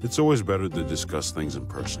 It's always better to discuss things in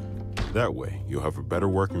person. That way, you'll have a better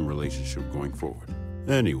working relationship going forward.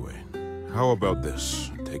 Anyway, how about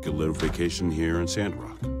this? Take a little vacation here in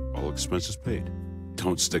Sandrock. All expenses paid.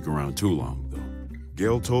 Don't stick around too long, though.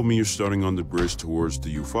 Gail told me you're starting on the bridge towards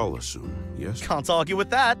the Eufaula soon, yes? Can't argue with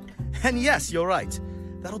that. And yes, you're right.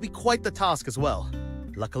 That'll be quite the task as well.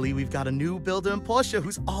 Luckily, we've got a new builder in Portia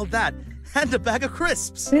who's all that, and a bag of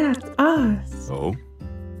crisps. That's us. Oh?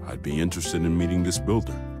 I'd be interested in meeting this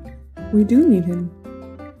builder. We do need him.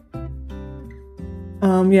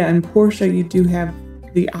 Yeah, in Portia, you do have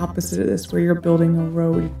the opposite of this, where you're building a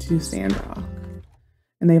road to Sandrock.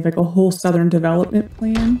 And they have like a whole southern development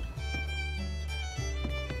plan.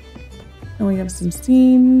 And we have some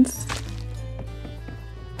scenes.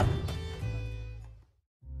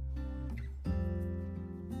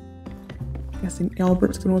 Guessing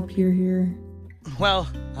Albert's gonna appear here. Well,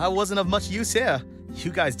 I wasn't of much use here.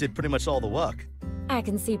 You guys did pretty much all the work. I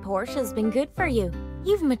can see Portia's been good for you.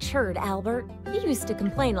 You've matured, Albert. You used to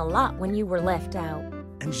complain a lot when you were left out.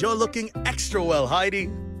 And you're looking extra well, Heidi.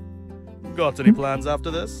 Got any plans after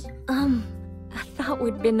this? I thought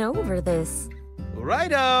we'd been over this.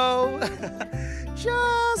 Righto!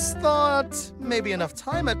 Just thought maybe enough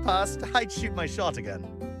time had passed, I'd shoot my shot again.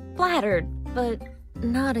 Flattered, but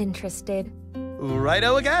not interested.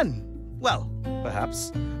 Righto again. Well,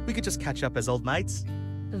 perhaps we could just catch up as old mates.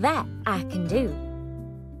 That I can do.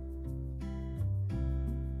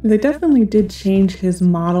 They definitely did change his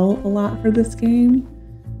model a lot for this game.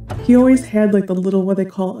 he always had like the little, what they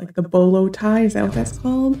call it, like the bolo tie. Is that what that's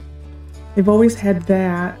called? They've always had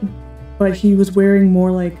that, but he was wearing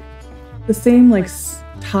more like the same like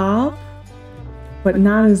top, but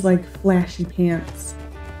not as like flashy pants.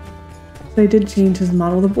 So they did change his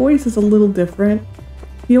model. The voice is a little different.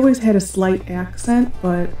 He always had a slight accent,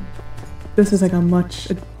 but this is like a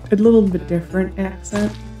little bit different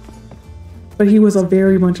accent. But he was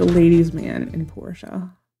very much a ladies' man in Portia.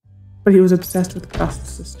 But he was obsessed with Gust's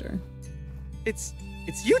sister. It's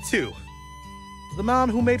you two! The man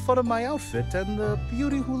who made fun of my outfit and the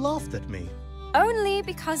beauty who laughed at me. Only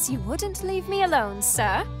because you wouldn't leave me alone,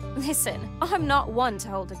 sir. Listen, I'm not one to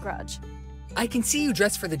hold a grudge. I can see you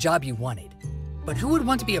dressed for the job you wanted, but who would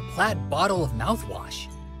want to be a plaid bottle of mouthwash?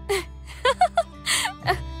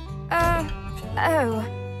 Oh.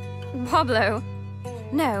 Pablo.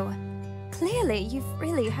 No. Clearly, you've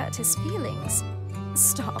really hurt his feelings.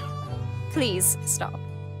 Stop. Please, stop.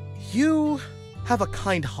 You have a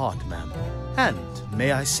kind heart, ma'am. And,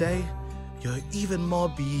 may I say, you're even more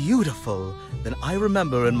beautiful than I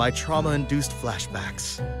remember in my trauma-induced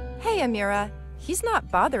flashbacks. Hey, Amira. He's not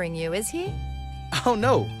bothering you, is he? Oh,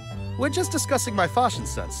 no. We're just discussing my fashion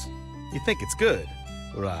sense. You think it's good,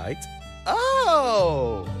 right?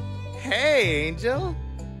 Oh! Hey, Angel.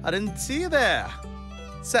 I didn't see you there.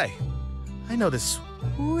 Say, I know this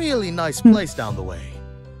really nice place down the way.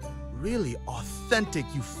 Really authentic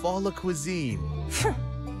Eufaula cuisine.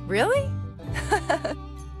 Really?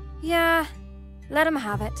 Yeah, let him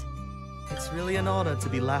have it. It's really an honor to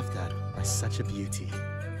be laughed at by such a beauty.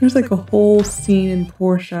 There's like a whole scene in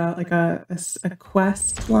Portia, like a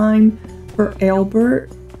quest line for Albert.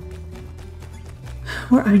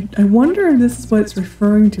 Where I wonder if this is what it's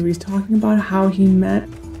referring to. He's talking about how he met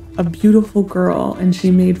a beautiful girl and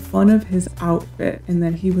she made fun of his outfit, and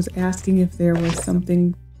then he was asking if there was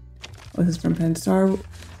something. Oh, this is from Penn Star.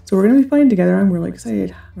 So we're gonna be playing together. I'm really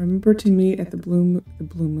excited. Remember to meet at the Blue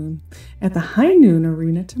Moon at the High Noon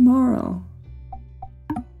Arena tomorrow.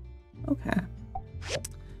 Okay.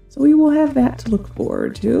 So we will have that to look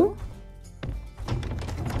forward to.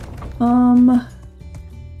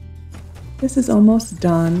 This is almost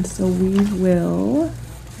done, so we will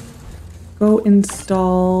go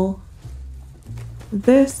install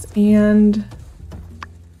this and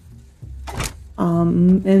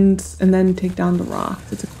then take down the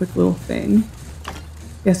rocks. It's a quick little thing.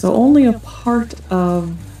 Yeah, so only a part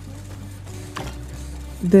of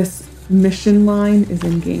this mission line is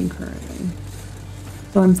in game currently.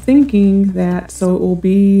 So I'm thinking that, so it will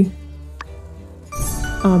be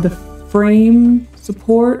the frame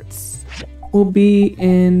supports will be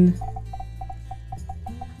in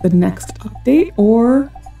the next update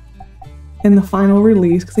or in the final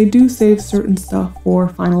release, because they do save certain stuff for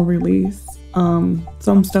final release.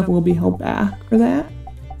 Some stuff will be held back for that.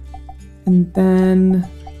 And then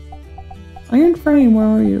Iron Frame, where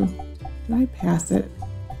are you? Did I pass it?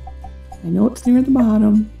 I know it's near the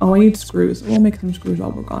bottom. Oh, I need screws. We'll make some screws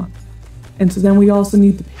while we're gone. And so then we also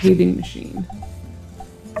need the paving machine.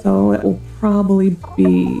 So it will probably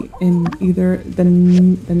be in either the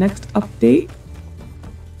next update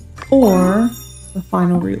or the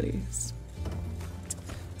final release.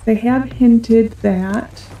 They have hinted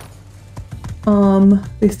that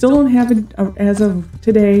they still don't have it as of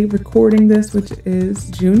today, recording this, which is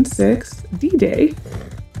June 6th, D-Day.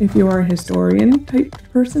 If you are a historian type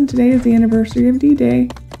person, today is the anniversary of D-Day.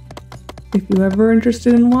 If you're ever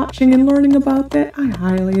interested in watching and learning about that, I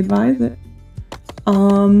highly advise it.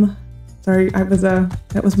 Sorry,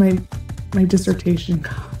 that was my dissertation in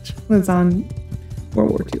college. It was on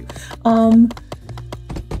World War II.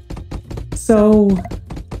 So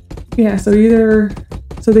yeah, so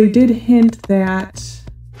they did hint that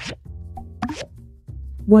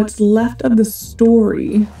what's left of the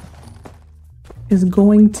story is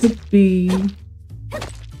going to be,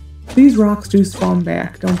 these rocks do spawn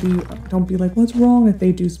back. Don't be like, what's wrong if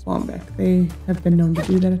they do spawn back? They have been known to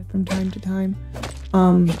do that from time to time.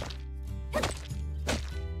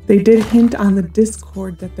 They did hint on the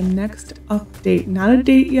Discord that the next update, not a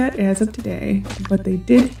date yet as of today, but they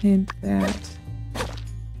did hint that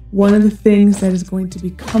one of the things that is going to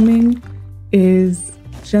be coming is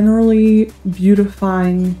generally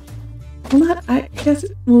beautifying, I guess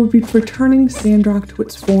it will be returning Sandrock to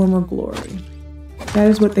its former glory. That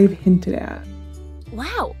is what they've hinted at.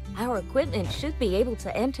 Wow, our equipment should be able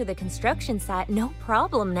to enter the construction site no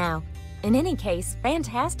problem now. In any case,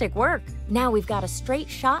 fantastic work. Now we've got a straight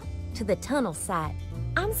shot to the tunnel site.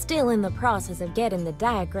 I'm still in the process of getting the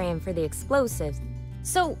diagram for the explosives,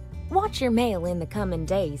 so watch your mail in the coming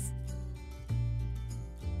days.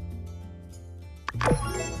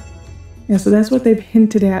 Yeah, so that's what they've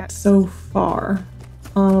hinted at so far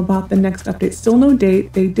about the next update. Still no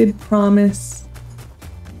date. They did promise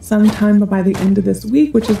sometime by the end of this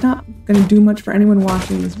week, which is not going to do much for anyone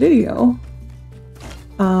watching this video.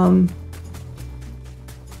 Because,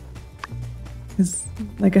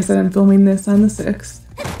 like I said, I'm filming this on the 6th.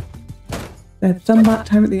 That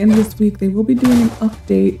sometime at the end of this week, they will be doing an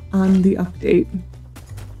update on the update.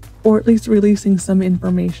 Or at least releasing some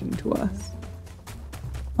information to us.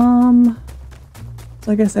 So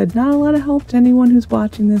like I said, not a lot of help to anyone who's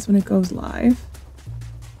watching this when it goes live.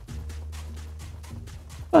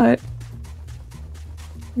 But,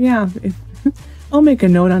 yeah, I'll make a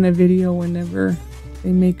note on a video whenever they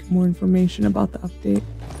make more information about the update.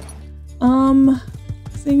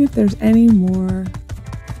 Seeing if there's any more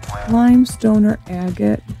limestone or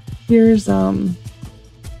agate. Here's, more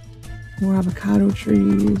avocado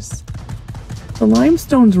trees. The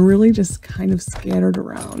limestone's really just kind of scattered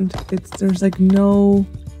around. There's like no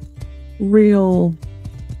real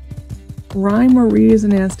rhyme or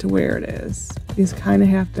reason as to where it is. You just kind of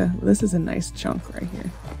have to, this is a nice chunk right here.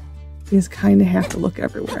 You just kind of have to look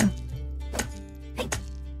everywhere.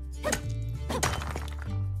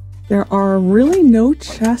 There are really no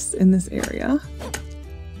chests in this area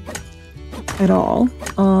at all.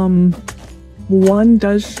 One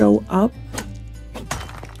does show up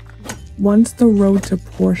once the road to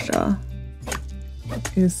Portia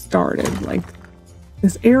is started. Like,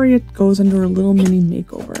 this area goes under a little mini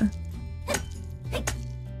makeover.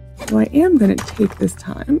 So I am going to take this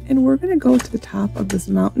time and we're going to go to the top of this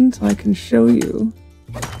mountain so I can show you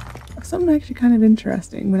something actually kind of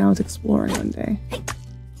interesting when I was exploring one day.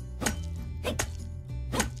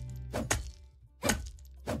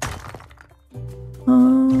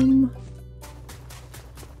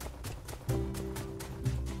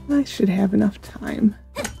 I should have enough time.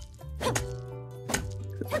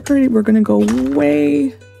 We're gonna go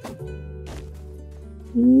way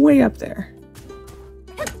up there.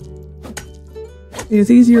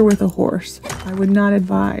 It's easier with a horse. I would not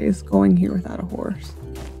advise going here without a horse.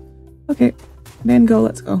 Okay, man, go,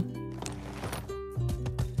 let's go.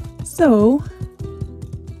 So,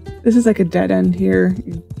 this is like a dead end here.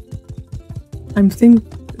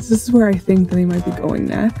 This is where I think that they might be going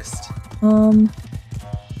next.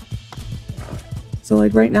 So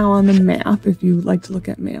like right now on the map, if you like to look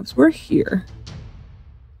at maps, we're here.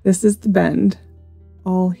 This is the bend,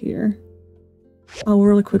 all here. I'll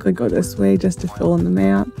really quickly go this way just to fill in the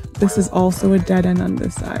map. This is also a dead end on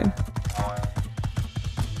this side.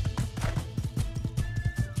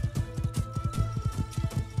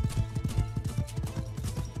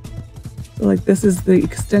 So like this is the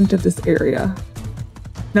extent of this area.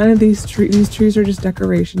 None of these trees are just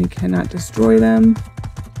decoration. You cannot destroy them.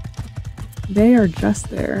 They are just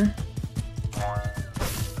there.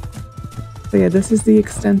 So yeah, this is the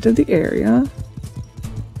extent of the area.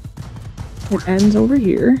 It ends over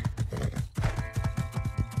here.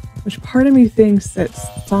 Which part of me thinks that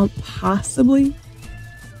possibly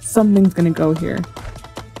something's gonna go here.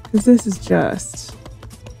 Because this is just...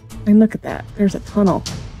 And look at that, there's a tunnel.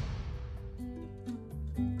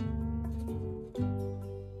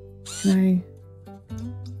 Can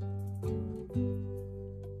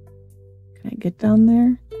I get down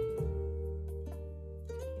there?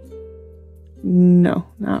 No,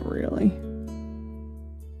 not really.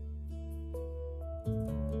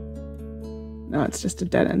 No, it's just a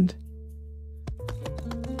dead end.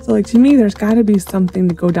 So like to me, there's got to be something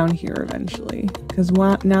to go down here eventually. Because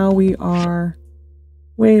now we are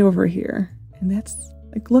way over here. And that's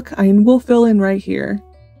like, look, we'll fill in right here.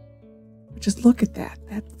 But just look at that.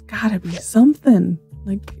 That's gotta be something.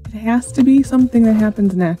 Like, it has to be something that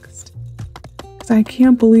happens next. Because I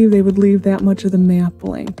can't believe they would leave that much of the map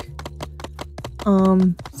blank.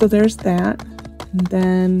 So there's that. And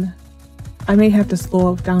then I may have to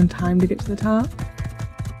slow down time to get to the top.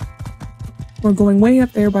 We're going way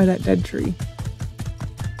up there by that dead tree.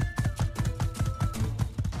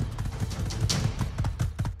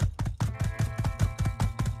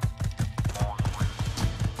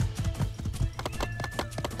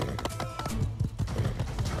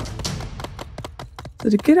 So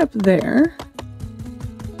to get up there,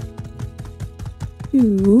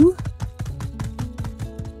 you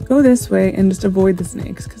go this way and just avoid the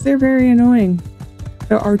snakes because they're very annoying.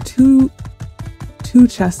 There are two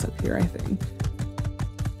chests up here, I think.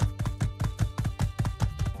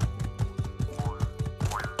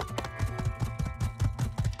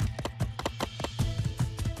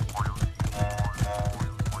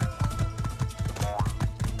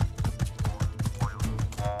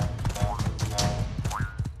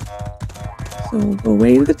 So we'll go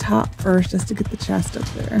way to the top first just to get the chest up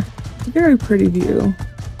there. very pretty view.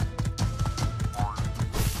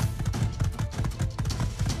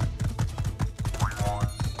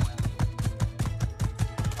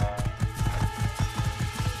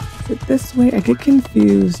 Is it this way? I get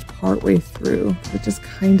confused partway through. It just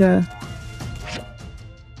kind of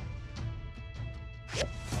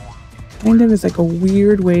is like a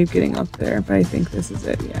weird way of getting up there, but I think this is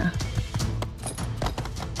it, yeah.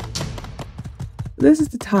 This is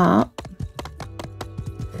the top.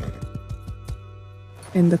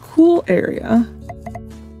 And the cool area.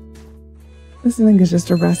 This I think is just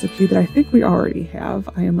a recipe that I think we already have.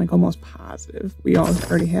 I am like almost positive we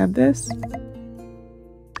already have this.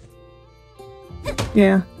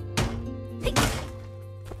 Yeah.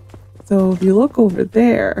 So if you look over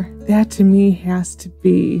there, that to me has to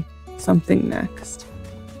be something next.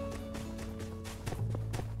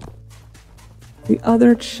 The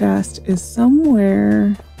other chest is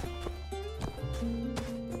somewhere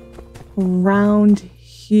around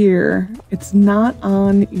here. It's not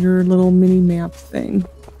on your little mini map thing.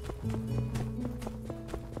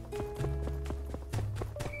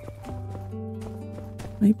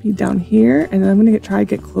 Might be down here, and then I'm gonna try to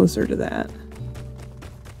get closer to that.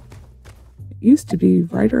 It used to be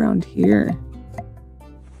right around here.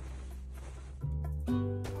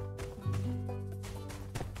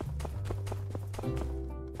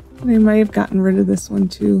 They might have gotten rid of this one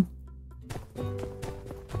too.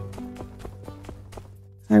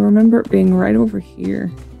 I remember it being right over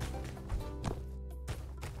here.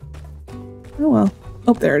 Oh well.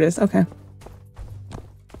 Oh, there it is. Okay.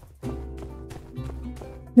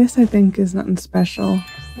 This, I think, is nothing special.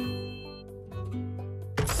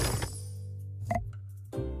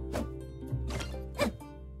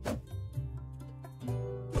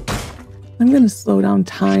 I'm going to slow down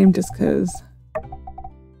time just because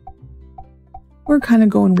we're kind of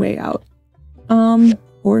going way out.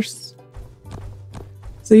 Horse.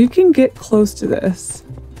 So you can get close to this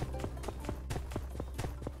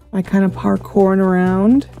by kind of parkouring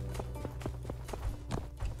around.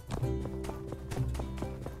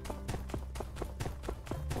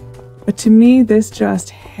 But to me, this just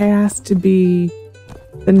has to be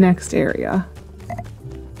the next area.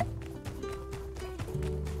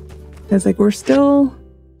 Because like we're still,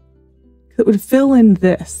 it would fill in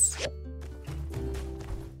this.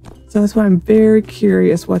 So that's why I'm very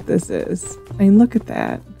curious what this is. I mean, look at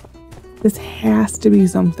that. This has to be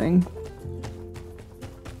something.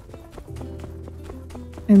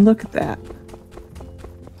 And look at that.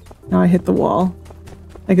 Now I hit the wall.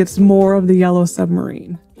 Like it's more of the yellow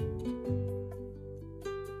submarine.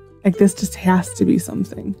 Like this just has to be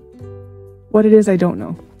something. What it is, I don't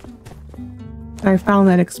know. I found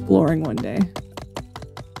that exploring one day.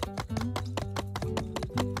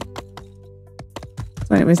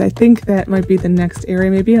 So anyways, I think that might be the next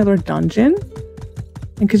area, maybe another dungeon.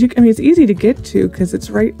 And because I mean, it's easy to get to because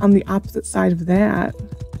it's right on the opposite side of that.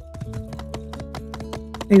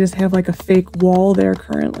 They just have like a fake wall there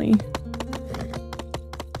currently.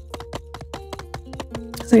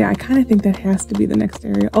 So yeah, I kind of think that has to be the next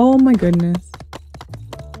area. Oh my goodness.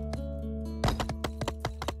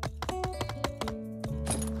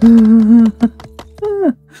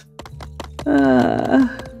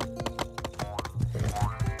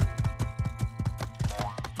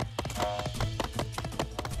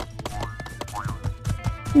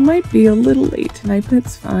 We might be a little late tonight, but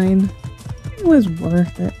it's fine. It was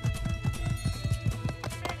worth it.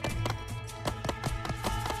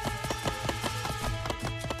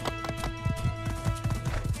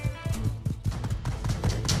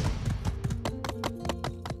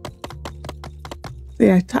 So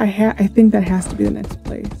yeah, I think that has to be the next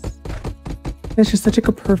place. That's just such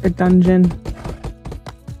a perfect dungeon.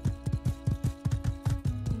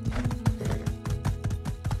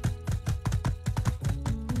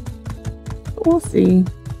 But we'll see.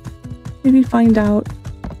 Maybe find out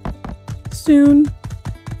soon. So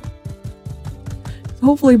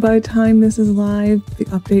hopefully by the time this is live, the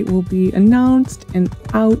update will be announced and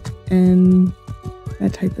out and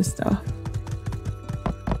that type of stuff.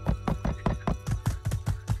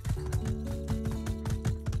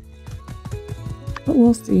 But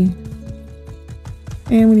we'll see.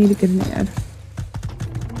 And we need to get an ad.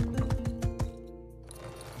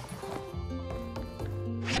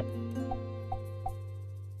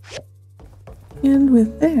 And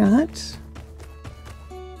with that,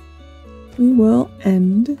 we will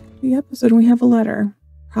end the episode. We have a letter,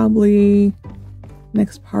 probably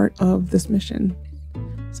next part of this mission.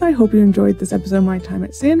 So I hope you enjoyed this episode of my time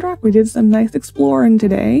at Sandrock. We did some nice exploring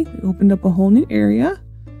today. We opened up a whole new area.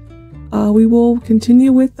 We will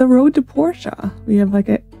continue with the road to Portia. We have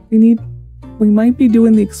we need We might be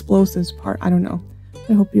doing the explosives part. I don't know.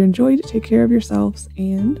 I hope you enjoyed. Take care of yourselves,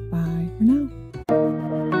 and bye for now.